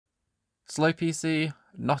Slow PC,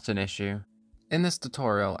 not an issue. In this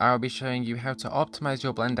tutorial, I will be showing you how to optimize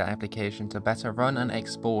your Blender application to better run and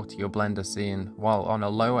export your Blender scene while on a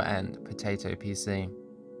lower end potato PC.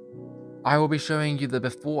 I will be showing you the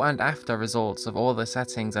before and after results of all the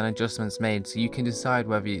settings and adjustments made so you can decide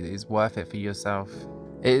whether it is worth it for yourself.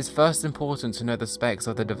 It is first important to know the specs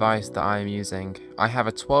of the device that I am using. I have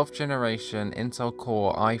a 12th generation Intel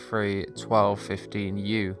Core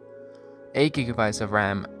i3-1215U, 8GB of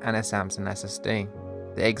RAM and a Samsung SSD.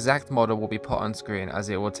 The exact model will be put on screen as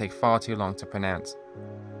it will take far too long to pronounce.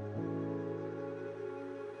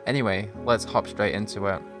 Anyway, let's hop straight into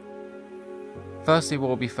it. Firstly,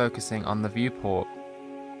 we'll be focusing on the viewport.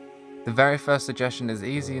 The very first suggestion is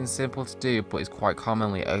easy and simple to do, but is quite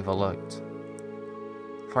commonly overlooked.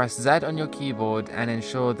 Press Z on your keyboard and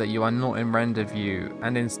ensure that you are not in rendered view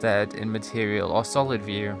and instead in material or solid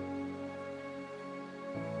view.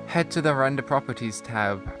 Head to the render properties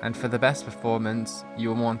tab, and for the best performance, you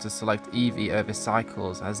will want to select Eevee over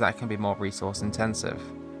cycles as that can be more resource intensive.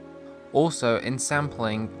 Also, in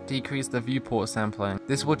sampling, decrease the viewport sampling.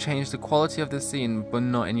 This will change the quality of the scene but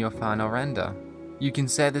not in your final render. You can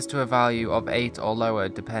set this to a value of 8 or lower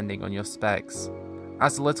depending on your specs.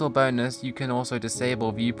 As a little bonus, you can also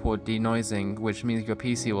disable viewport denoising, which means your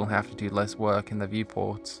PC will have to do less work in the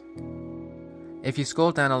viewport. If you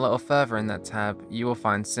scroll down a little further in that tab, you will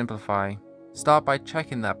find Simplify. Start by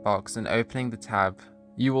checking that box and opening the tab.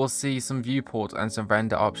 You will see some viewport and some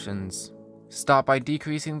render options. Start by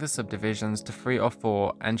decreasing the subdivisions to 3 or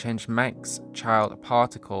 4 and change max, child,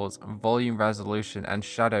 particles, volume resolution and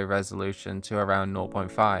shadow resolution to around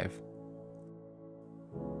 0.5.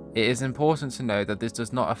 It is important to note that this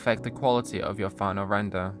does not affect the quality of your final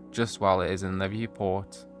render, just while it is in the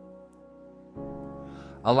viewport.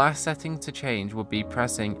 A last setting to change would be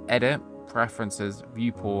pressing Edit, Preferences,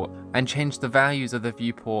 Viewport, and change the values of the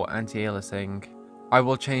viewport anti-aliasing. I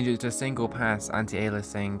will change it to single pass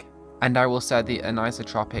anti-aliasing, and I will set the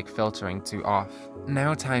anisotropic filtering to off.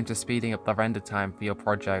 Now time to speeding up the render time for your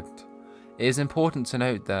project. It is important to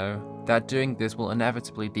note though, that doing this will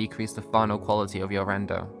inevitably decrease the final quality of your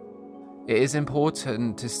render. It is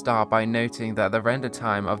important to start by noting that the render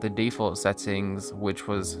time of the default settings, which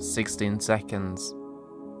was 16 seconds.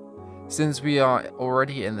 Since we are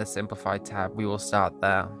already in the Simplified tab, we will start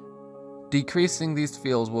there. Decreasing these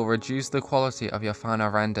fields will reduce the quality of your final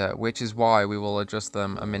render, which is why we will adjust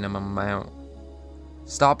them a minimum amount.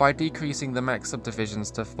 Start by decreasing the max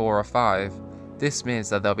subdivisions to 4 or 5. This means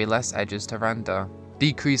that there will be less edges to render.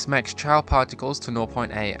 Decrease max child particles to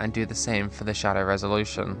 0.8 and do the same for the shadow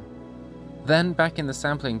resolution. Then back in the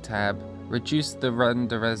Sampling tab, reduce the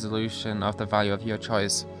render resolution of the value of your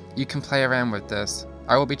choice. You can play around with this.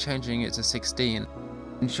 I will be changing it to 16.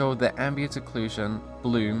 Ensure that ambient occlusion,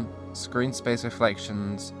 bloom, screen space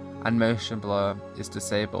reflections, and motion blur is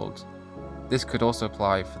disabled. This could also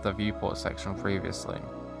apply for the viewport section previously.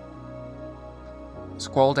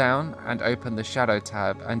 Scroll down and open the Shadow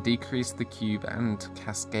tab and decrease the cube and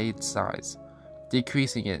cascade size.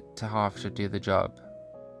 Decreasing it to half should do the job.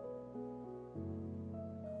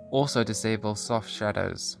 Also disable soft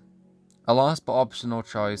shadows. A last but optional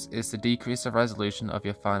choice is to decrease the resolution of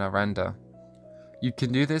your final render. You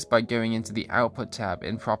can do this by going into the Output tab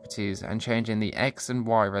in Properties and changing the X and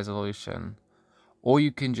Y resolution, or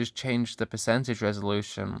you can just change the percentage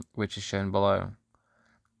resolution, which is shown below.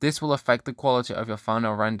 This will affect the quality of your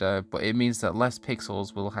final render, but it means that less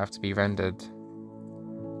pixels will have to be rendered.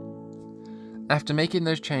 After making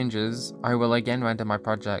those changes, I will again render my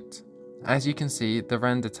project. As you can see, the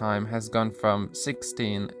render time has gone from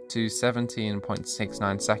 16 to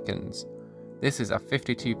 17.69 seconds. This is a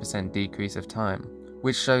 52% decrease of time,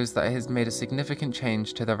 which shows that it has made a significant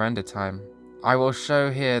change to the render time. I will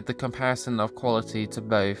show here the comparison of quality to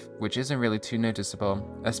both, which isn't really too noticeable,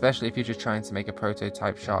 especially if you're just trying to make a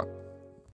prototype shot.